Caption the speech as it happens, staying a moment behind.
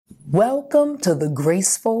Welcome to the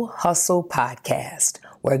GraceFull Hustle Podcast,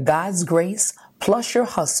 where God's grace plus your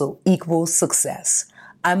hustle equals success.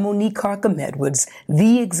 I'm Monique Carkum Edwards,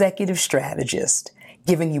 the executive strategist,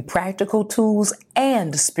 giving you practical tools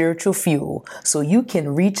and spiritual fuel so you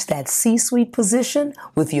can reach that C-suite position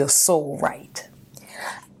with your soul right.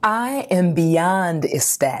 I am beyond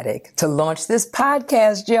ecstatic to launch this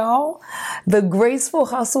podcast, y'all. The GraceFull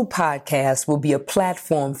Hustle Podcast will be a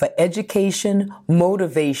platform for education,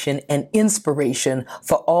 motivation, and inspiration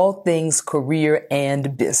for all things career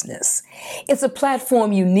and business. It's a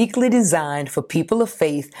platform uniquely designed for people of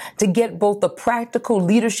faith to get both the practical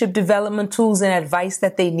leadership development tools and advice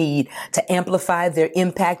that they need to amplify their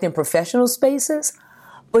impact in professional spaces,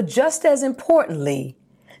 but just as importantly,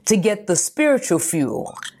 to get the spiritual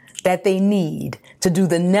fuel that they need to do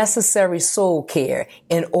the necessary soul care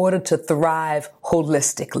in order to thrive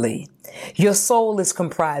holistically. Your soul is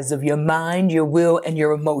comprised of your mind, your will, and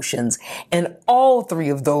your emotions, and all three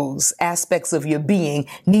of those aspects of your being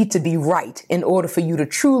need to be right in order for you to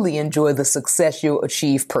truly enjoy the success you'll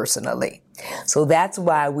achieve personally. So that's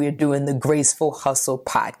why we're doing the GraceFull Hustle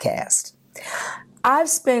Podcast. I've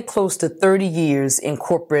spent close to 30 years in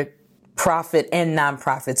corporate, profit, and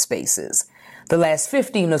nonprofit spaces. The last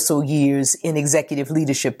 15 or so years in executive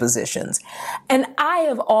leadership positions. And I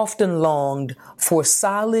have often longed for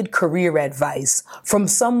solid career advice from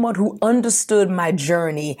someone who understood my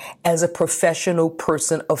journey as a professional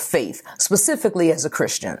person of faith, specifically as a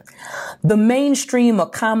Christian. The mainstream or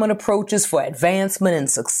common approaches for advancement and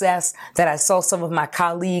success that I saw some of my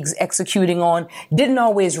colleagues executing on didn't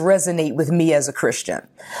always resonate with me as a Christian.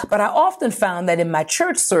 But I often found that in my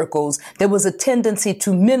church circles, there was a tendency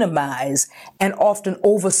to minimize and often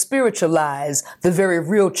over-spiritualize the very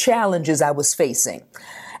real challenges I was facing.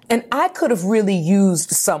 And I could have really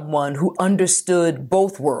used someone who understood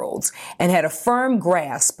both worlds and had a firm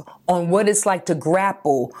grasp on what it's like to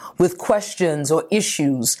grapple with questions or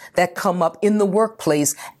issues that come up in the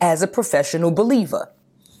workplace as a professional believer.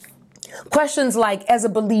 Questions like, as a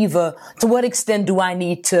believer, to what extent do I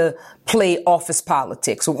need to play office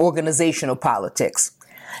politics or organizational politics?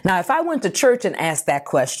 Now, if I went to church and asked that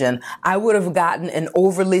question, I would have gotten an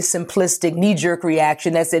overly simplistic knee-jerk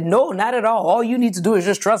reaction that said, no, not at all. All you need to do is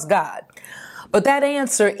just trust God. But that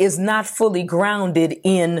answer is not fully grounded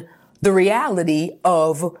in the reality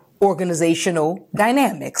of organizational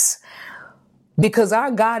dynamics. Because our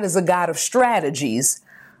God is a God of strategies,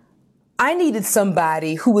 I needed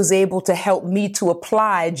somebody who was able to help me to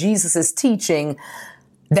apply Jesus's teaching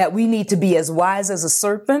that we need to be as wise as a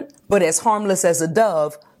serpent, but as harmless as a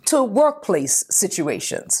dove to workplace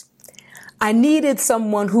situations. I needed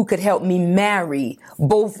someone who could help me marry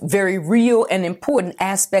both very real and important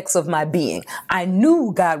aspects of my being. I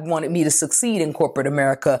knew God wanted me to succeed in corporate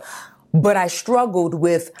America, but I struggled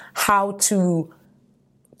with how to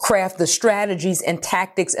craft the strategies and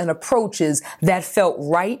tactics and approaches that felt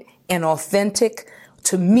right and authentic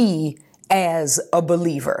to me as a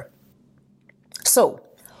believer. So,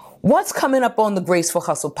 what's coming up on the GraceFull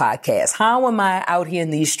Hustle Podcast? How am I out here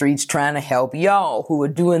in these streets trying to help y'all who are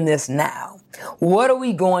doing this now? What are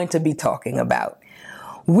we going to be talking about?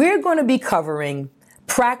 We're going to be covering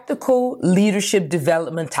practical leadership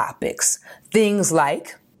development topics. Things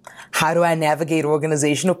like, how do I navigate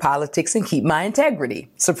organizational politics and keep my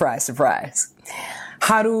integrity? Surprise, surprise.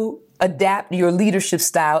 How to adapt your leadership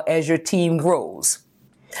style as your team grows.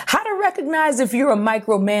 How to recognize if you're a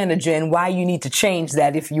micromanager and why you need to change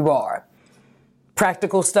that if you are.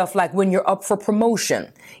 Practical stuff like when you're up for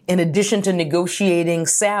promotion. In addition to negotiating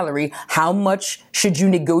salary, how much should you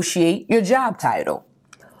negotiate your job title?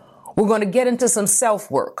 We're going to get into some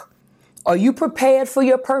self-work. Are you prepared for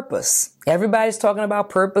your purpose? Everybody's talking about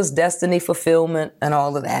purpose, destiny, fulfillment, and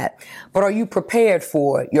all of that. But are you prepared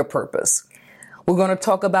for your purpose? We're going to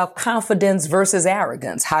talk about confidence versus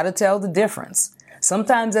arrogance, how to tell the difference.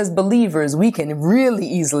 Sometimes as believers, we can really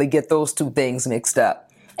easily get those two things mixed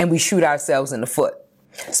up and we shoot ourselves in the foot.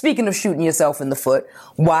 Speaking of shooting yourself in the foot,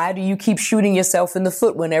 why do you keep shooting yourself in the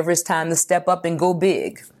foot whenever it's time to step up and go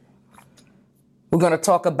big? We're going to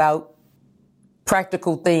talk about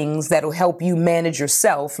practical things that will help you manage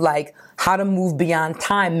yourself, like how to move beyond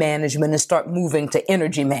time management and start moving to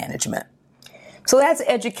energy management. So that's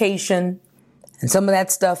education, and some of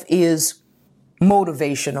that stuff is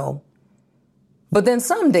motivational. But then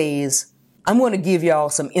some days, I'm going to give y'all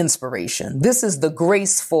some inspiration. This is the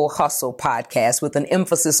GraceFull Hustle Podcast with an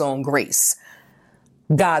emphasis on grace.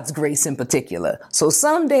 God's grace in particular. So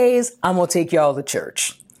some days, I'm going to take y'all to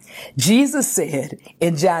church. Jesus said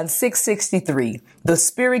in John 6:63, the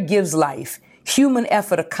Spirit gives life. Human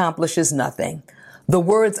effort accomplishes nothing. The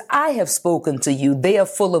words I have spoken to you, they are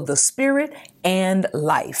full of the Spirit and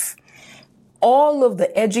life. All of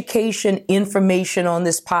the education information on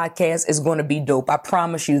this podcast is going to be dope. I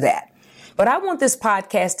promise you that. But I want this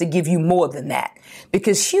podcast to give you more than that,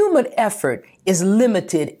 because human effort is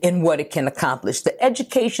limited in what it can accomplish. The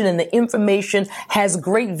education and the information has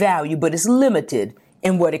great value, but it's limited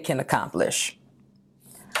in what it can accomplish.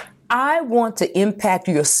 I want to impact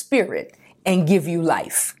your spirit and give you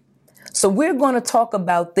life. So we're going to talk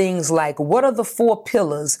about things like, what are the 4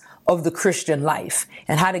 pillars of the Christian life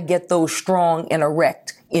and how to get those strong and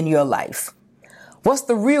erect in your life? What's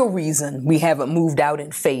the real reason we haven't moved out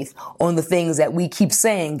in faith on the things that we keep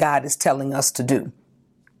saying God is telling us to do?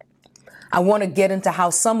 I want to get into how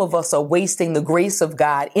some of us are wasting the grace of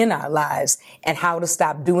God in our lives and how to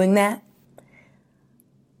stop doing that.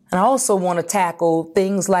 And I also want to tackle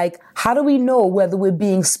things like, how do we know whether we're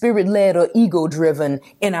being spirit-led or ego-driven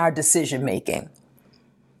in our decision making?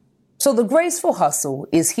 So the GraceFull Hustle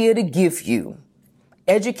is here to give you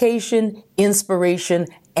education, inspiration,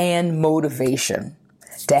 and motivation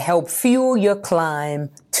to help fuel your climb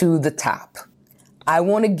to the top. I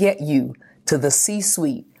want to get you to the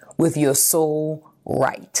C-suite with your soul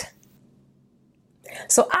right.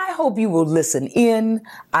 So I hope you will listen in.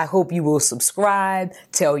 I hope you will subscribe,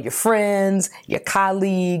 tell your friends, your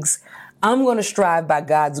colleagues. I'm going to strive by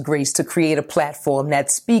God's grace to create a platform that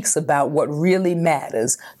speaks about what really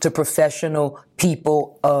matters to professional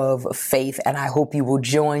people of faith. And I hope you will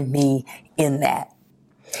join me in that.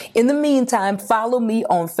 In the meantime, follow me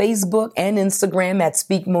on Facebook and Instagram at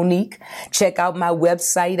Speak Monique. Check out my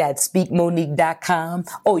website at speakmonique.com.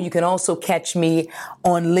 Oh, you can also catch me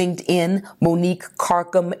on LinkedIn, Monique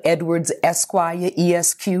Carkum Edwards Esquire,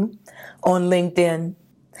 ESQ, on LinkedIn.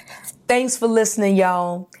 Thanks for listening,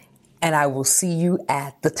 y'all, and I will see you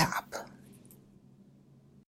at the top.